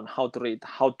thinking on how to read,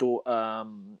 how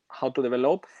to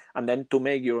develop, and then to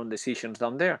make your own decisions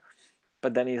down there.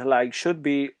 But then it's like should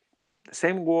be the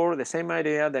same word, the same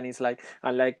idea. Then it's like,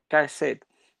 and like I said,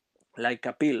 like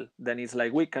a pill. Then it's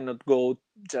like we cannot go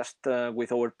just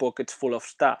with our pockets full of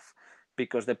stuff,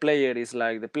 because the player is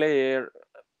like the player.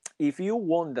 If you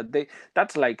want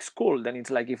that's like school. Then it's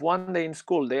like if one day in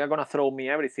school they are gonna throw me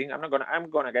everything, I'm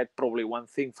gonna get probably one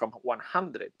thing from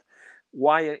 100.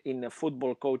 Why in a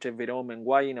football coach environment,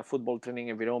 why in a football training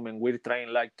environment, we're trying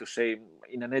like to say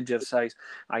in an exercise,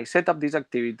 I set up this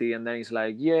activity and then it's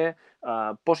like,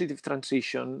 positive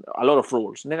transition, a lot of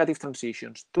rules, negative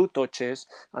transitions, 2 touches,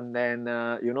 and then,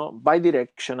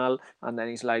 bidirectional, and then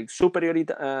it's like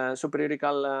superiorical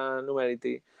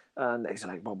numerity. And it's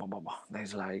like, then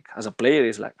it's like, as a player,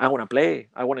 it's like, I want to play,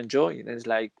 I want to enjoy. Then it's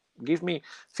like, give me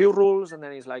few rules, and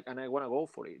then it's like, and I want to go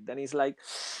for it. Then it's like,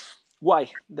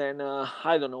 why? Then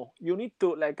I don't know. You need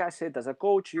to, like I said, as a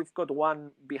coach, you've got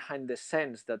one behind the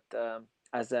scenes that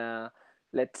as a,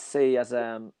 let's say, as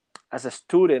a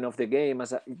student of the game,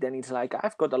 then it's like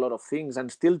I've got a lot of things,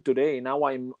 and still today now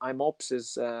I'm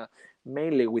obsessed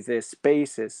mainly with the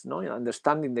spaces, no,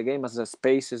 understanding the game as a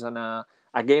spaces and a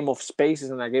game of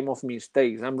spaces and a game of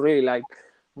mistakes. I'm really like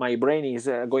my brain is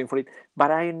going for it,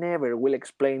 but I never will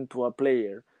explain to a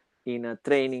player in a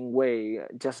training way,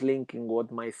 just linking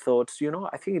what my thoughts.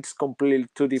 I think it's completely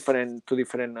two different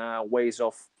ways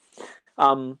of.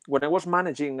 When I was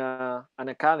managing an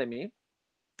academy,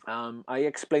 I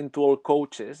explained to all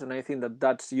coaches, and I think that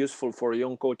that's useful for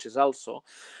young coaches also.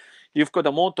 You've got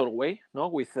a motorway, no,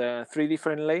 with 3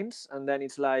 different lanes, and then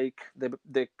it's like the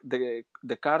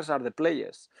cars are the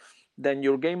players. Then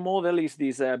your game model is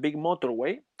this big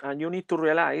motorway, and you need to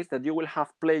realize that you will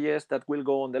have players that will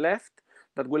go on the left,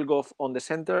 that will go on the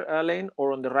center lane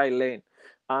or on the right lane.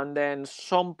 And then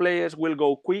some players will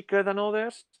go quicker than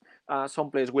others. Some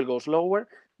players will go slower.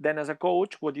 Then as a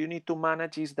coach, what you need to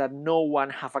manage is that no one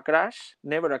have a crash,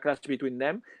 never a crash between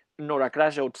them, nor a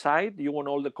crash outside. You want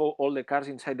all the cars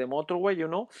inside the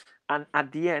motorway, and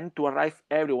at the end to arrive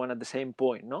everyone at the same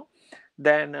point, no?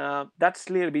 Then that's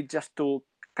a little bit just to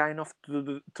kind of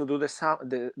to do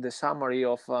the summary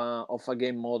of a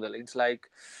game model. It's like,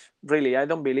 really, I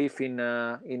don't believe in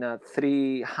a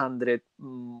 300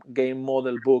 game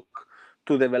model book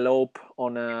to develop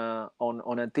on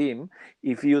a team.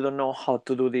 If you don't know how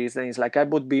to do this, then it's like I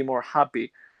would be more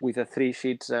happy with a 3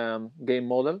 sheets game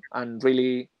model and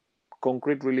really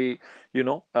concrete, really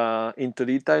into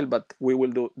detail. But we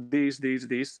will do this,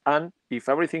 and if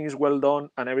everything is well done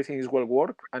and everything is well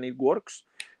worked and it works,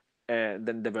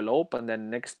 then develop, and then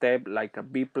next step like a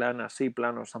B plan, a C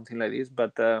plan, or something like this.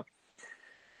 But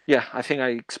I think I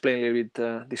explained a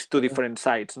bit these 2 different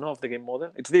sides, of the game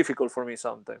model. It's difficult for me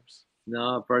sometimes.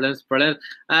 No, brilliant.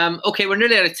 Okay, we're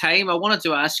nearly out of time. I wanted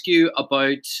to ask you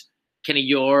about kind of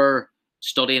your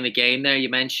studying the game there. You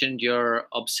mentioned your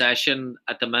obsession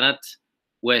at the minute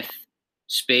with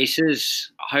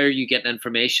spaces. How are you getting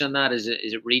information on that? Is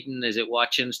it reading? Is it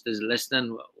watching? Is it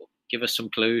listening? Give us some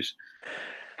clues.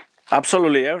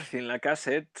 Absolutely everything. Like I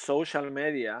said, social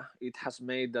media, it has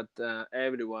made that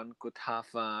everyone could have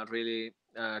really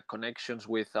connections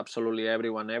with absolutely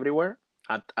everyone everywhere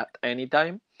at any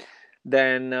time.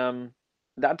 Then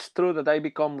that's true that I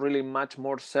become really much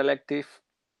more selective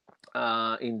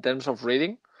in terms of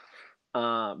reading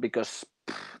because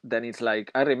then it's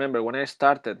like, I remember when I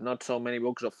started, not so many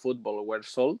books of football were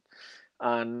sold.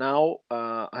 And now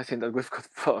I think that we've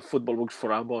got football books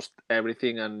for almost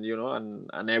everything, and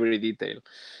and every detail.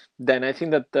 Then I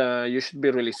think that you should be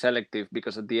really selective,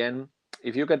 because at the end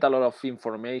if you get a lot of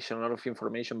information,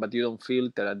 but you don't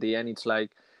filter, at the end it's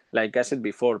like I said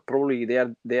before, probably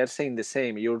they are saying the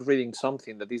same. You're reading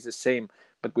something that is the same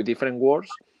but with different words,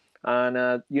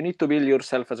 and you need to build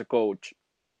yourself as a coach,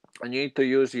 and you need to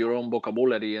use your own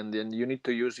vocabulary, and then you need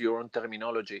to use your own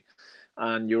terminology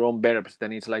and your own verbs.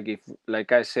 Then it's like, if,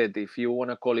 like I said, if you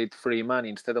want to call it free man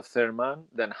instead of third man,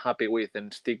 then happy with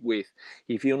and stick with.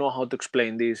 If you know how to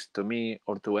explain this to me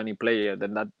or to any player,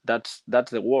 then that's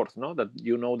the worth, no? That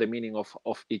you know the meaning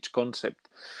of each concept.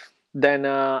 Then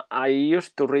I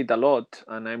used to read a lot,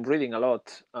 and I'm reading a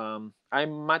lot.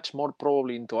 I'm much more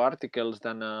probably into articles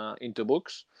than into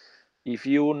books. If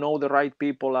you know the right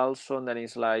people also, then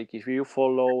it's like, if you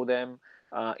follow them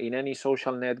in any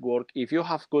social network, if you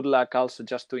have good luck also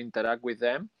just to interact with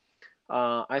them,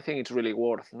 I think it's really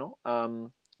worth, no?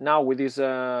 Now with this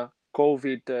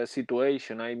COVID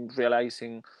situation, I'm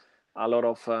realizing a lot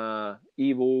of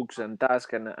ebooks and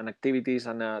tasks and activities.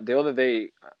 And the other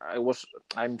day,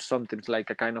 I'm sometimes like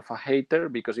a kind of a hater,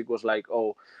 because it was like,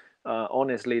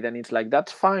 honestly, then it's like,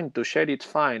 that's fine to share, it's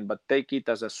fine, but take it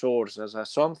as a source, as a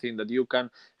something that you can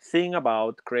think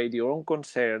about, create your own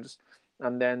concerns,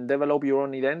 and then develop your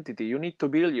own identity. You need to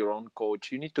build your own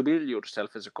coach. You need to build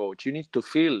yourself as a coach. You need to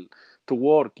feel, to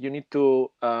work. You need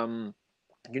to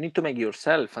make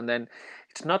yourself, and then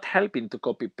it's not helping to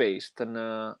copy paste.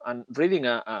 And reading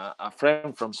a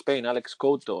friend from Spain, Alex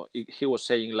Couto, he was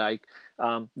saying like,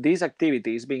 this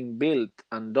activity is being built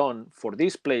and done for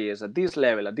these players at this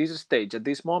level, at this stage, at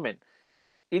this moment.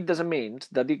 It doesn't mean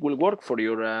that it will work for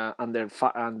your under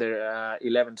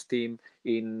 11s team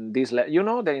in this level. You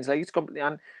know, then it's like,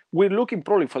 and we're looking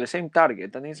probably for the same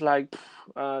target, and it's like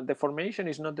the formation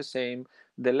is not the same,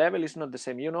 the level is not the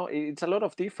same. You know, it's a lot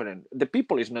of different. The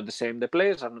people is not the same, the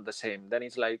players are not the same. Then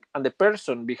it's like, and the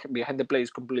person behind the play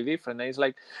is completely different. And it's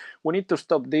like, we need to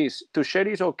stop this. To share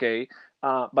is okay,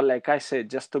 but like I said,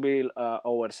 just to build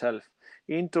ourselves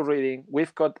into reading.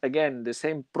 We've got, again, the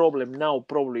same problem now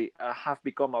probably have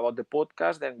become about the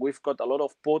podcast. Then we've got a lot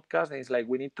of podcasts, and it's like,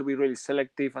 we need to be really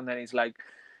selective. And then it's like,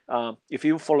 if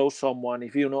you follow someone,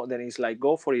 if you know, then it's like,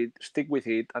 go for it, stick with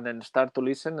it, and then start to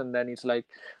listen. And then it's like,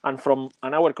 and from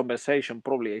an hour conversation,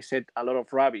 probably I said a lot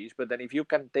of rubbish, but then if you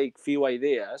can take few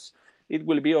ideas, it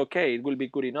will be okay, it will be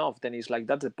good enough. Then it's like,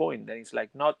 that's the point. Then it's like,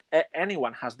 not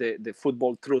anyone has the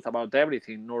football truth about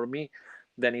everything, nor me.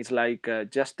 Then it's like,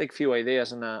 just take few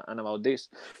ideas and about this.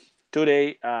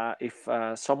 Today, if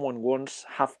someone wants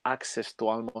have access to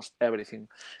almost everything,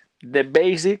 the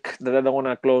basic that I don't want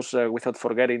to close without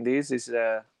forgetting this is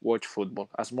watch football.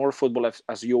 As more football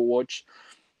as you watch,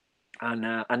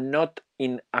 and not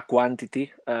in a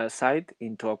quantity side,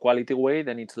 into a quality way,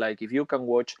 then it's like, if you can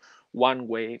watch one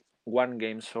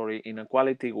game in a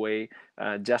quality way,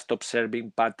 just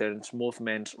observing patterns,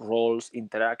 movements, roles,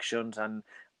 interactions, and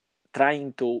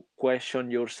trying to question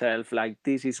yourself, like,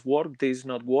 this is work, this is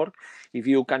not work. If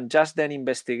you can just then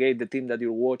investigate the team that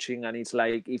you're watching, and it's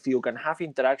like, if you can have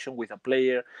interaction with a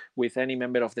player, with any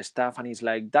member of the staff, and it's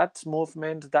like, that's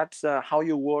movement, that's how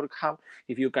you work, how,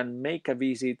 if you can make a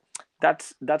visit,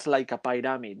 that's like a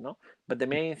pyramid, no? But the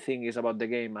main thing is about the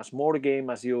game. As more game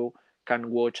as you can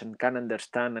watch and can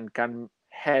understand, and can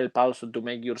help also to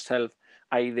make yourself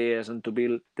ideas and to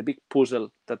build the big puzzle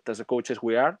that as a coaches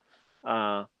we are,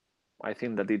 I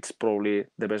think that it's probably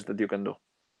the best that you can do.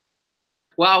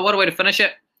 Wow, what a way to finish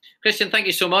it. Christian, thank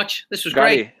you so much. This was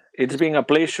Gary, great. It's been a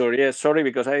pleasure. Yes, sorry,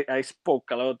 because I spoke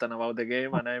a lot about the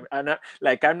game, and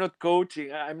I'm not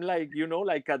coaching. I'm like, you know,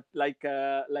 like a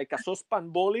saucepan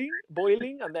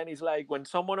boiling, and then it's like, when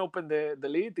someone opened the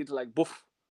lid, it's like, boof.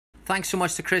 Thanks so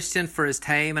much to Christian for his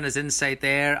time and his insight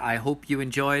there. I hope you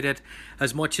enjoyed it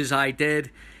as much as I did.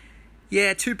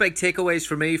 Yeah, two big takeaways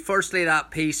for me. Firstly,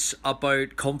 that piece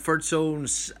about comfort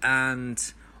zones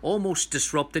and almost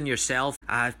disrupting yourself.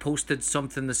 I posted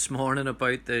something this morning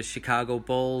about the Chicago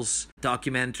Bulls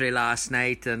documentary last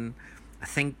night, and I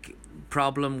think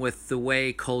problem with the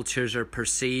way cultures are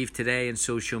perceived today in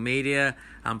social media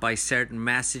and by certain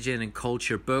messaging and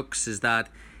culture books is that,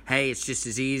 hey, it's just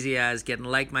as easy as getting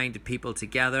like-minded people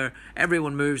together.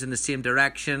 Everyone moves in the same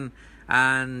direction,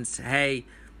 and hey,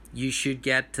 you should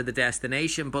get to the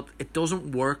destination. But it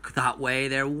doesn't work that way.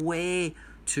 There are way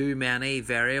too many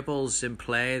variables in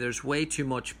play. There's way too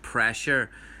much pressure,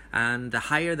 and the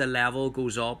higher the level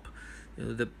goes up,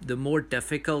 the more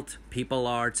difficult people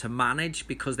are to manage,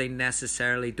 because they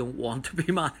necessarily don't want to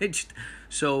be managed.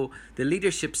 So the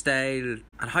leadership style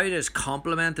and how it is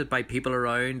complemented by people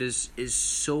around is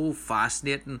so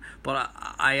fascinating. But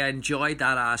I enjoyed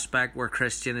that aspect where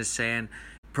Christian is saying,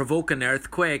 provoke an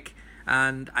earthquake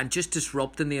and just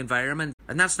disrupting the environment.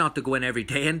 And that's not to go in every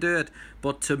day and do it,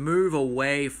 but to move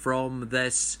away from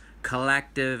this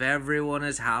collective, everyone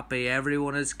is happy,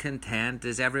 everyone is content,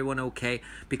 is everyone okay?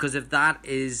 Because if that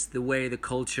is the way the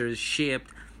culture is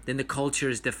shaped, then the culture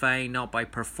is defined not by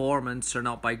performance or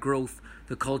not by growth.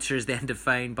 The culture is then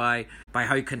defined by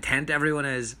how content everyone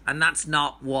is, and that's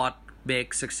not what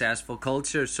makes successful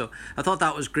culture. So I thought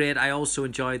that was great. I also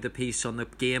enjoyed the piece on the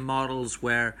game models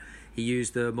where he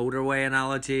used the motorway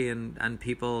analogy and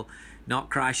people not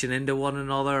crashing into one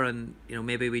another, and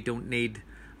maybe we don't need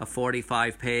a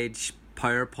 45-page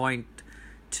PowerPoint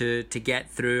to get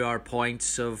through our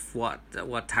points of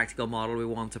what tactical model we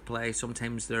want to play.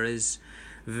 Sometimes there is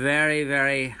very,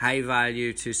 very high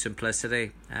value to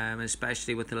simplicity,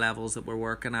 especially with the levels that we're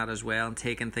working at as well, and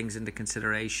taking things into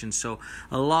consideration. So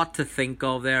a lot to think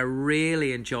of there.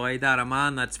 Really enjoyed that. A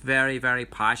man that's very, very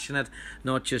passionate,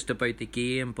 not just about the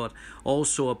game, but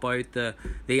also about the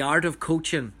art of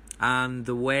coaching and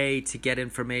the way to get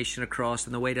information across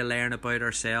and the way to learn about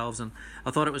ourselves. And I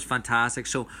thought it was fantastic.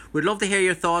 So we'd love to hear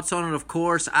your thoughts on it, of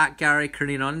course, at Gary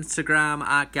Curneen on Instagram,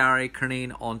 at Gary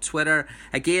Curneen on Twitter.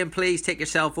 Again, please take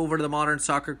yourself over to the Modern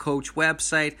Soccer Coach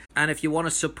website. And if you want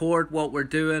to support what we're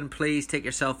doing, please take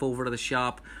yourself over to the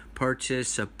shop,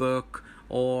 purchase a book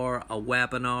or a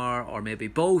webinar, or maybe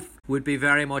both. Would be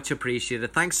very much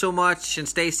appreciated. Thanks so much and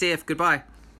stay safe. Goodbye.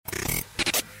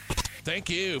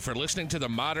 Thank you for listening to the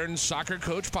Modern Soccer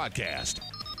Coach Podcast.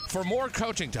 For more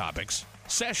coaching topics,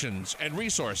 sessions, and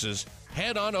resources,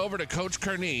 head on over to Coach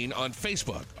Curneen on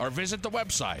Facebook or visit the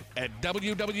website at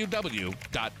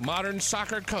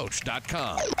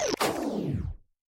www.modernsoccercoach.com.